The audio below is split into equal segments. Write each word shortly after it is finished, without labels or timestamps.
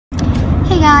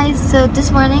guys, so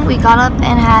this morning we got up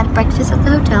and had breakfast at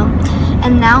the hotel,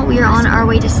 and now we are on our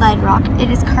way to Slide Rock. It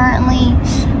is currently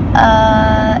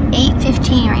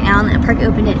 8:15 right now, and the park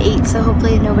opened at 8, so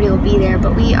hopefully nobody will be there,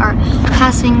 but we are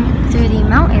passing through the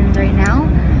mountains right now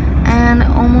and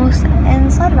almost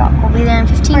in Slide Rock. We'll be there in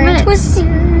 15 minutes.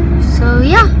 So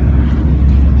yeah.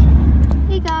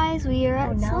 Hey guys, we are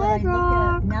at Slide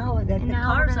Rock. Now that the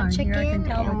Now cars we're gonna aren't check here, I can in,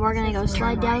 tell and that we're this gonna go is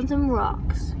slide where down some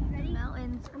rocks. Ready?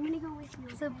 Mountains. I'm gonna go with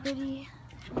you. So pretty.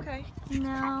 Okay.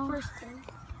 Now, First turn.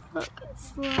 look,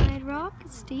 Slide Rock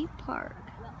State Park.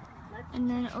 And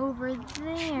then over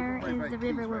there is the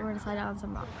river where we're gonna slide down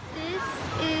some rocks. This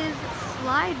is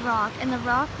Slide Rock, and the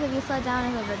rock that we slide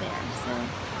down is over there. So,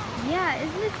 yeah,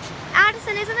 isn't this,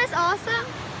 Addison, isn't this awesome?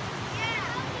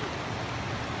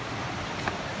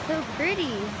 So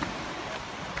pretty.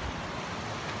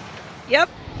 Yep.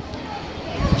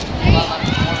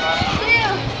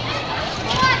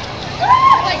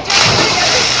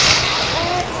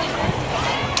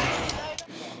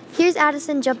 Here's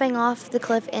Addison jumping off the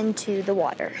cliff into the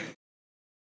water.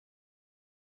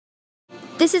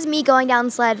 This is me going down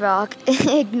Slide Rock.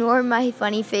 Ignore my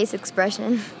funny face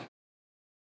expression.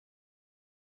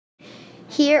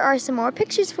 Here are some more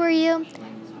pictures for you.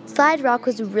 Slide Rock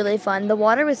was really fun. The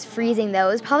water was freezing though.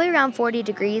 It was probably around 40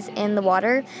 degrees in the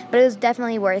water, but it was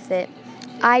definitely worth it.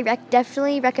 I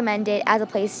definitely recommend it as a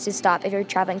place to stop if you're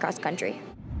traveling cross country.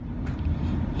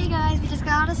 Hey guys, we just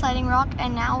got out of Sliding Rock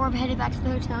and now we're headed back to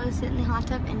the hotel to sit in the hot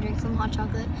tub and drink some hot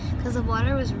chocolate because the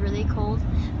water was really cold.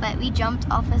 But we jumped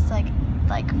off this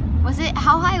was it,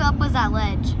 how high up was that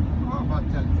ledge? Oh,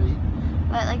 about 10 feet.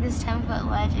 But like this 10-foot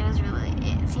ledge,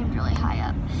 it seemed really high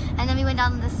up. And then we went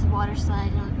down this water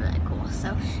slide and it was really cool.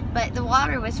 So, but the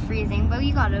water was freezing, but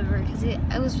we got over it because it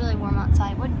was really warm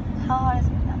outside. How hot is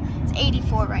it now? It's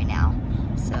 84 right now.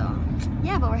 So,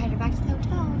 yeah, but we're headed back to the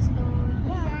hotel. So,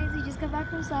 yeah, guys, we just got back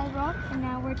from Slide Rock and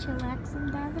now we're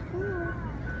chillaxing by the pool.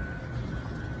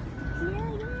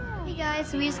 Yeah. Hey guys,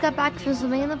 so we just got back from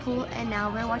swimming in the pool and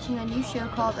now we're watching a new show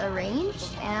called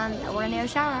Arranged and we're gonna go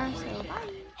shower. So, bye.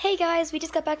 Hey guys, we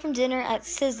just got back from dinner at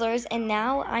Sizzlers and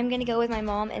now I'm gonna go with my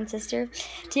mom and sister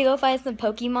to go find some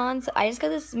Pokemon. So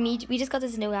we just got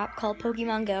this new app called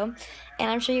Pokemon Go and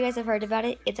I'm sure you guys have heard about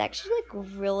it. It's actually like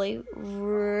really,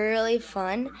 really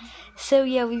fun. So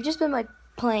yeah, we've just been like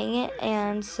playing it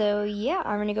and so yeah,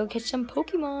 I'm gonna go catch some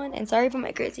Pokemon and sorry for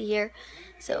my crazy hair.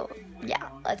 So yeah,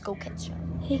 let's go catch them.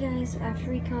 Hey guys, after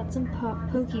we caught some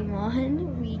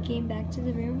Pokemon, we came back to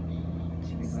the room.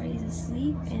 Everybody's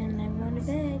asleep and I'm going to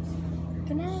bed.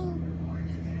 Good night.